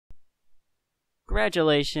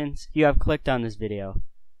Congratulations, you have clicked on this video.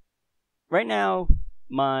 Right now,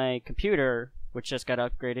 my computer, which just got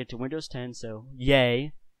upgraded to Windows 10, so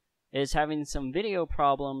yay, is having some video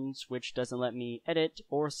problems which doesn't let me edit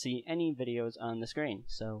or see any videos on the screen,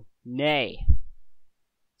 so nay.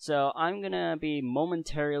 So I'm gonna be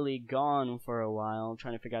momentarily gone for a while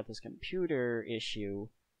trying to figure out this computer issue,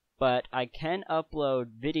 but I can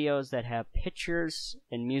upload videos that have pictures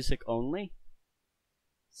and music only.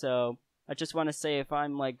 So I just want to say, if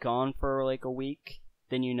I'm like gone for like a week,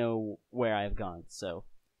 then you know where I've gone. So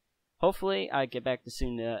hopefully I get back to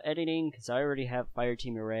soon to editing, because I already have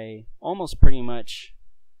Fireteam Array almost pretty much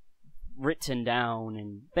written down.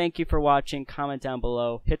 And thank you for watching. Comment down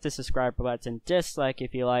below, hit the subscribe button, dislike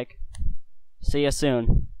if you like. See you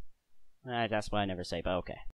soon. That's what I never say, but okay.